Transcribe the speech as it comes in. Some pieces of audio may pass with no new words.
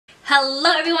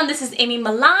Hello everyone, this is Amy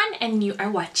Milan and you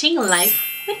are watching Life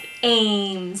with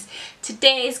Ames.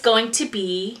 Today is going to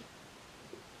be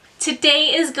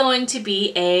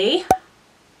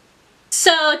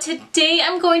So today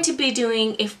I'm going to be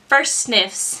doing a first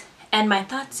sniffs and my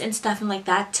thoughts and stuff and like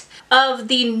that of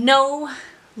the No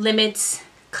Limits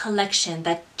collection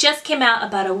that just came out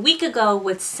about a week ago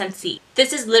with Scentsy.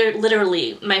 This is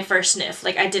literally my first sniff.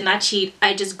 Like, I did not cheat.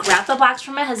 I just grabbed the box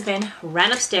from my husband,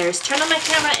 ran upstairs, turned on my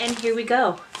camera, and here we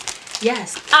go.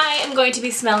 Yes, I am going to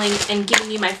be smelling and giving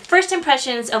you my first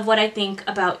impressions of what I think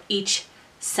about each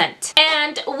scent.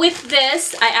 And with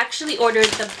this, I actually ordered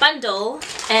the bundle,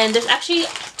 and there's actually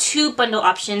two bundle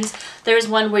options. There's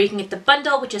one where you can get the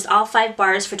bundle, which is all 5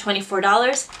 bars for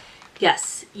 $24.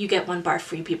 Yes, you get 1 bar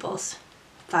free, peoples.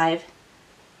 5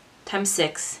 times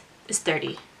 6 is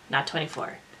 30, not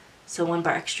 24. So 1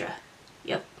 bar extra.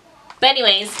 Yep. But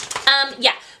anyways,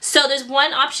 yeah. So there's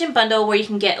one option bundle where you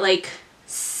can get like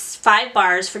 5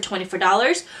 bars for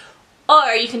 $24,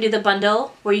 or you can do the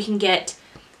bundle where you can get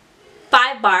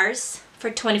 5 bars for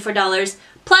 $24,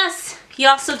 plus you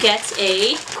also get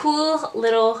a cool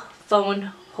little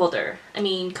phone holder. I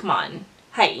mean, come on.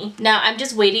 Hi. Now I'm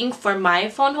just waiting for my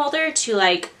phone holder to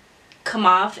like come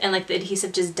off and like the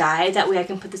adhesive just die. That way I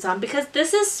can put this on because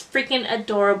this is freaking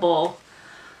adorable.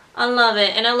 I love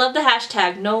it. And I love the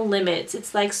hashtag no limits.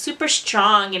 It's like super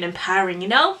strong and empowering, you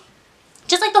know?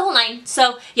 Just like the whole line.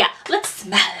 So yeah, let's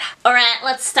smell. Alright,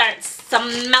 let's start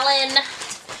smelling.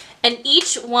 And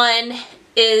each one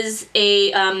is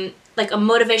a like a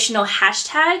motivational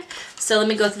hashtag. So let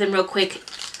me go through them real quick.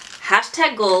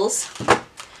 Hashtag goals,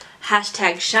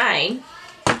 hashtag shine,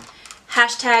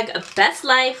 hashtag best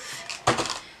life,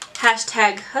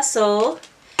 hashtag hustle,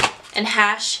 and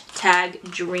hashtag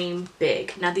dream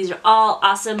big. Now these are all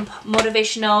awesome,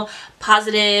 motivational,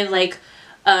 positive, like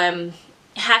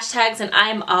hashtags, and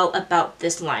I'm all about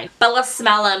this line. But let's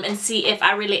smell them and see if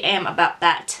I really am about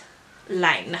that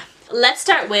line. Let's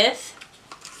start with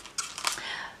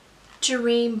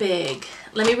Dream Big.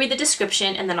 Let me read the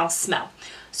description and then I'll smell.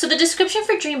 So the description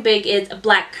for Dream Big is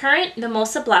black currant,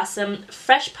 mimosa blossom,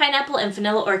 fresh pineapple and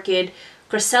vanilla orchid,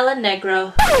 Gracella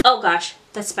Negra. Oh gosh,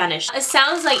 that's Spanish. It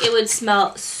sounds like it would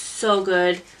smell so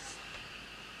good.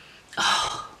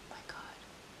 Oh my god.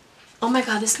 Oh my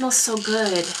god, this smells so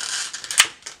good.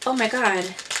 Oh my god.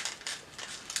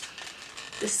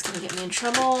 This is gonna get me in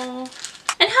trouble.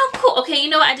 And how cool. Okay, you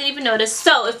know what? I didn't even notice.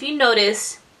 So if you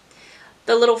notice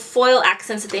the little foil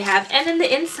accents that they have, and then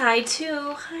the inside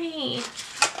too. Hi.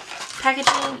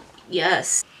 Packaging.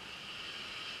 Yes.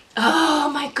 Oh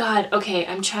my god. Okay,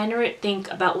 I'm trying to think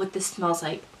about what this smells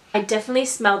like. I definitely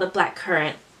smell the black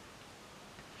currant.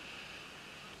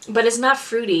 But it's not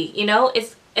fruity, you know?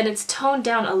 It's toned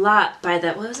down a lot by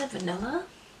the, what was it, vanilla?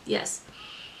 Yes.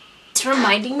 It's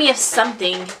reminding me of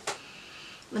something.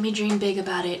 Let me dream big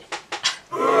about it.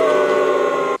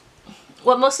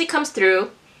 What mostly comes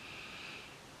through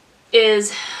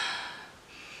is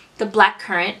the black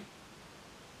currant.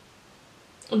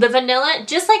 The vanilla,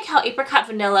 just like how apricot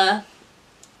vanilla,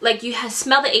 like you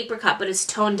smell the apricot but it's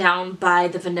toned down by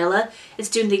the vanilla. It's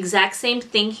doing the exact same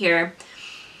thing here.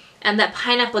 And that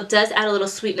pineapple does add a little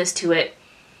sweetness to it.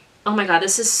 Oh my god,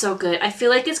 this is so good. I feel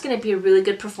like it's going to be a really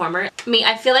good performer. I mean,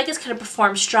 I feel like it's going to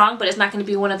perform strong, but it's not going to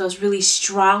be one of those really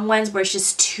strong ones where it's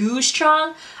just too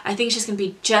strong. I think it's just going to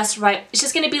be just right. It's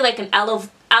just going to be like an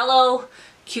aloe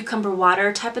cucumber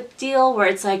water type of deal where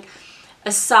it's like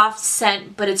a soft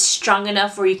scent, but it's strong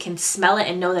enough where you can smell it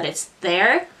and know that it's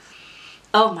there.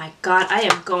 Oh my god, I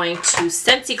am going to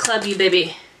Scentsy Club you,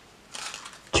 baby.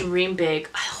 Dream big.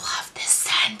 I love this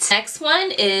scent. Next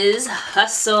one is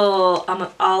Hustle. I'm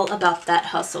all about that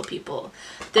hustle, people.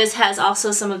 This has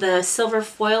also some of the silver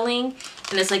foiling,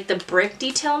 and it's like the brick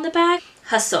detail in the back.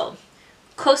 Hustle.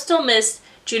 Coastal mist,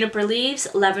 juniper leaves,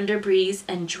 lavender breeze,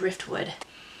 and driftwood.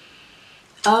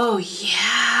 Oh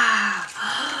yeah.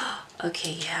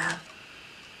 Okay, yeah.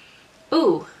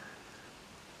 Ooh.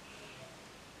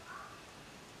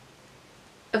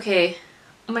 Okay.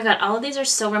 Oh my god, all of these are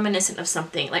so reminiscent of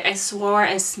something. Like, I swore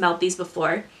I smelled these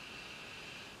before.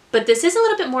 But this is a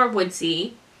little bit more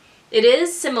woodsy. It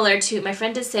is similar to, my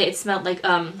friend did say it smelled like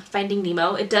Finding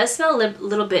Nemo. It does smell a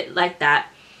little bit like that.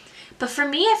 But for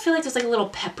me, I feel like there's like a little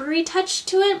peppery touch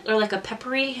to it, or like a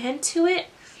peppery hint to it.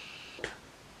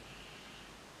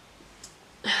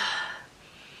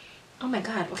 Oh my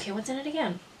god, okay, what's in it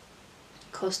again?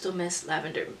 Coastal mist,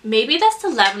 lavender. Maybe that's the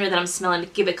lavender that I'm smelling to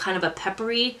give it kind of a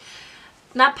peppery,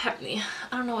 not peppery,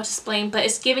 I don't know what to explain, but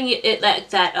it's giving it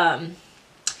like that,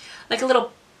 like a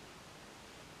little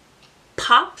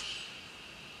pop.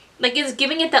 Like, it's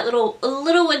giving it that a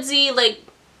little woodsy, like,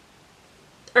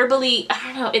 herbally,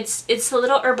 I don't know, it's a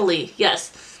little herbally,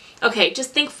 yes. Okay,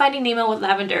 just think Finding Nemo with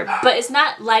lavender, but it's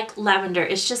not like lavender.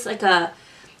 It's just like an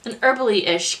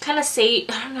herbally-ish, kind of say,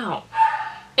 I don't know.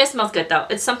 It smells good though.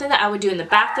 It's something that I would do in the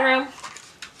bathroom.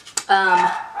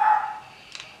 Hi,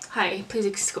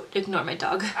 please ignore my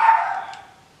dog.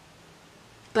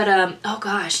 But, oh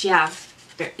gosh, yeah.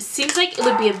 It seems like it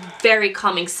would be a very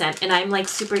calming scent, and I'm like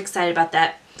super excited about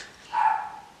that.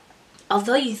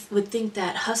 Although you would think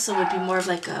that Hustle would be more of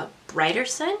like a brighter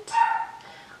scent,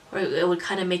 or it would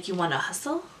kind of make you want to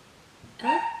hustle.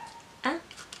 I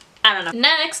don't know.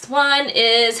 Next one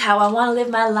is How I Want to Live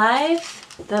My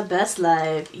Life, the Best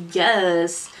Life.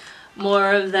 Yes,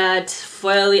 more of that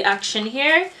foily action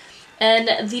here.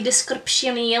 And the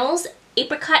descriptions: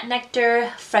 apricot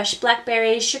nectar, fresh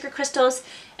blackberries, sugar crystals,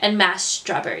 and mashed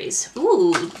strawberries.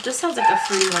 Ooh, this sounds like a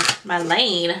fruity one. My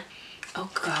lane.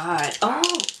 Oh god.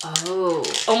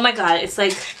 Oh my god. It's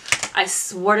like, I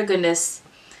swear to goodness,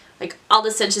 like all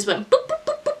the scents just went boop, boop,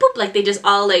 boop, boop, boop. Like they just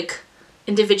all like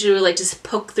individually like just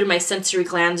poke through my sensory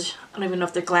glands. I don't even know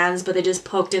if they're glands, but they just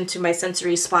poked into my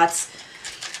sensory spots.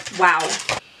 Wow.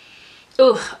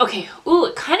 Ooh, okay. Ooh,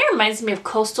 it kind of reminds me of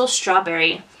coastal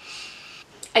strawberry.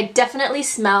 I definitely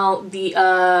smell the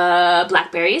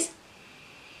blackberries.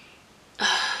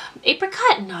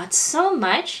 Apricot, not so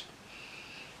much.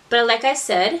 But like I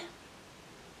said,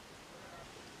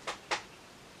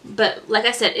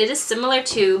 it is similar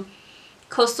to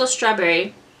coastal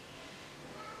strawberry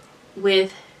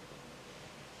with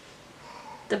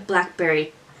the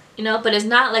blackberry, you know, but it's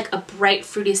not like a bright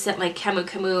fruity scent like Camu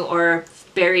Camu or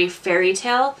Berry Fairy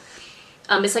Tale.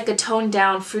 It's like a toned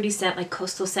down fruity scent like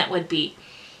coastal scent would be.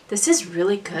 This is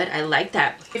really good. I like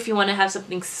that. If you want to have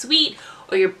something sweet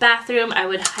or your bathroom, I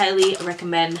would highly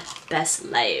recommend Best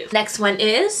Life. Next one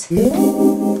is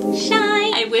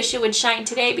Shine. I wish it would shine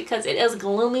today because it is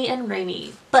gloomy and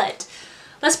rainy, but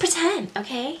let's pretend,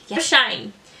 okay? Yeah.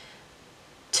 Shine.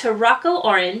 Tarocco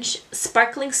orange,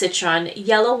 sparkling citron,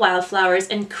 yellow wildflowers,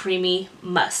 and creamy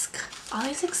musk. All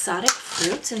these exotic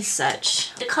fruits and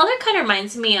such. The color kind of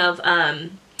reminds me of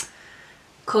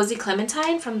Cozy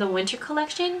Clementine from the winter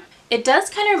collection. It does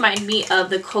kind of remind me of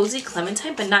the Cozy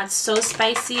Clementine, but not so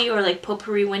spicy or like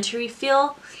potpourri wintry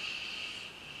feel.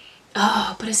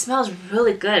 Oh, but it smells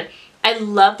really good. I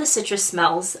love the citrus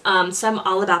smells, so I'm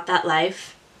all about that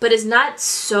life. But it's not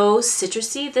so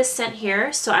citrusy, this scent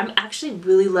here, so I'm actually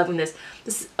really loving this.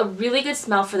 This is a really good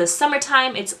smell for the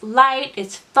summertime. It's light,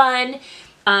 it's fun,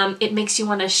 it makes you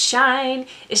want to shine.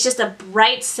 It's just a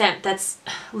bright scent that's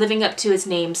living up to its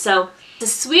name. So the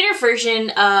sweeter version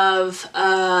of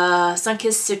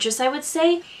Sunkissed Citrus, I would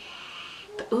say.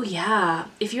 But, oh yeah,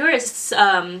 if you are a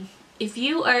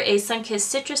Sunkissed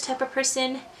Citrus type of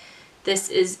person, this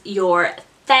is your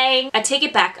thing. I take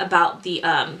it back about the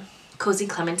Cozy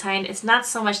Clementine. It's not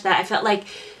so much that. I felt like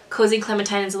Cozy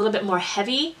Clementine is a little bit more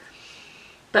heavy,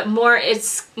 but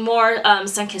it's more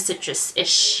Sunkissed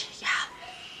Citrus-ish.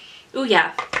 Yeah. Ooh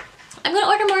yeah. I'm gonna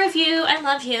order more of you. I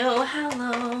love you.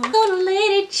 Hello. Gonna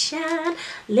let it shine,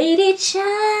 let it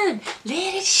shine,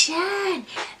 let it shine,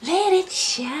 let it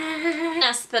shine.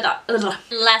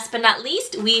 Last but not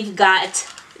least, we've got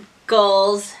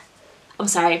goals. I'm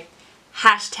sorry.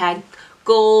 Hashtag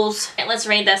goals. And let's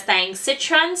rate this thing.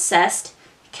 Citron Zest,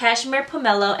 Cashmere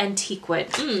Pomelo, and Teakwood.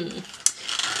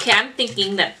 Okay, I'm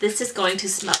thinking that this is going to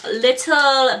smell a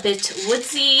little bit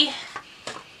woodsy.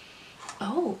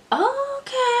 Oh,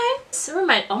 okay. So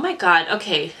oh my god,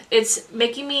 okay. It's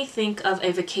making me think of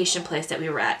a vacation place that we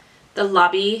were at. The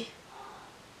lobby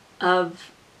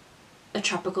of a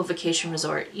tropical vacation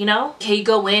resort, you know? Okay, you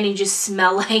go in and you just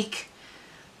smell like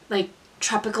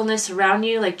tropicalness around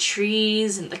you, like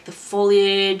trees and like the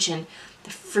foliage and the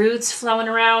fruits flowing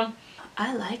around.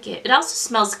 I like it. It also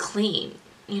smells clean,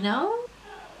 you know?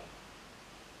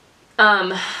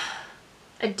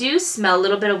 I do smell a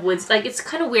little bit of woods. Like, it's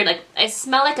kind of weird. Like, I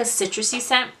smell like a citrusy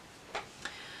scent,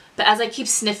 but as I keep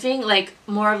sniffing, like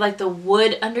more of like the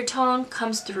wood undertone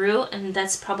comes through, and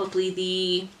that's probably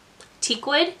the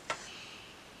teakwood.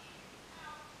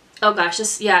 Oh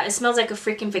gosh, yeah, it smells like a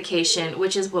freaking vacation,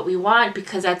 which is what we want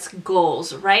because that's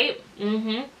goals, right?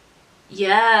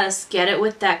 Yes, get it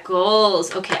with that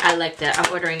goals. Okay, I like that.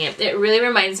 I'm ordering it. It really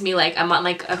reminds me like I'm on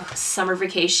like a summer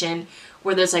vacation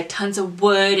where there's like tons of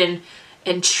wood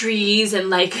and trees and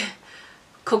like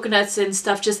coconuts and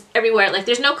stuff just everywhere. Like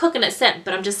there's no coconut scent,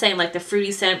 but I'm just saying like the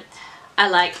fruity scent I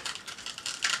like.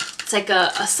 It's like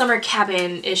a summer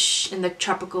cabin-ish in the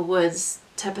tropical woods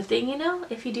type of thing, you know,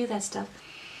 if you do that stuff.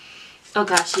 Oh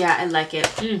gosh, yeah, I like it.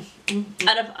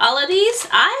 Out of all of these,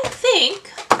 I think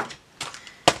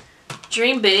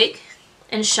Dream Big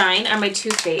and Shine are my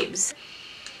two faves.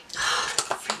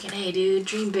 Fucking hey, dude.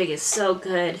 Dream big is so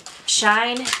good.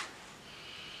 Shine.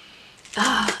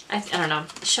 I don't know.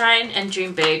 Shine and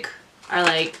Dream Big are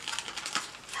like,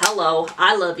 hello,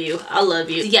 I love you. I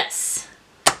love you. Yes.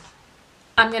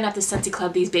 I'm gonna have to Scentsy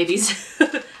Club these babies.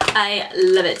 I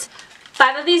love it.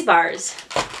 5 of these bars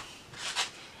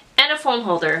and a phone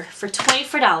holder for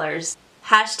 $24.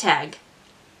 Hashtag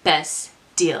best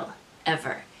deal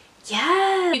ever.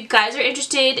 Yeah. If you guys are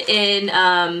interested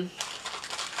in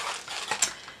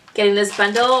getting this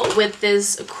bundle with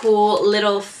this cool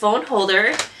little phone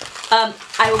holder,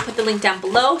 I will put the link down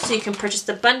below so you can purchase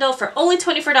the bundle for only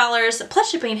 $24 plus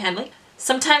shipping and handling.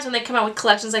 Sometimes when they come out with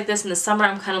collections like this in the summer,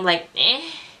 I'm kind of like, eh,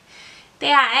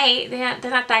 they're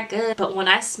not that good. But when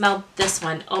I smelled this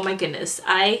one, oh my goodness,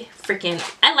 I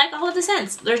like all of the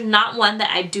scents. There's not one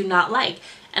that I do not like.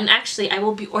 And actually, I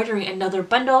will be ordering another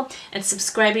bundle and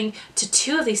subscribing to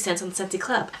 2 of these scents on Scentsy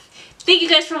Club. Thank you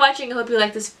guys for watching. I hope you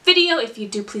liked this video. If you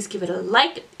do, please give it a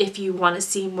like. If you want to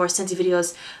see more Scentsy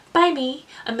videos by me,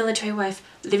 a military wife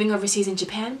living overseas in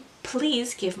Japan,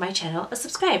 please give my channel a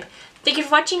subscribe. Thank you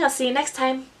for watching. I'll see you next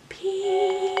time.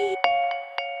 Peace.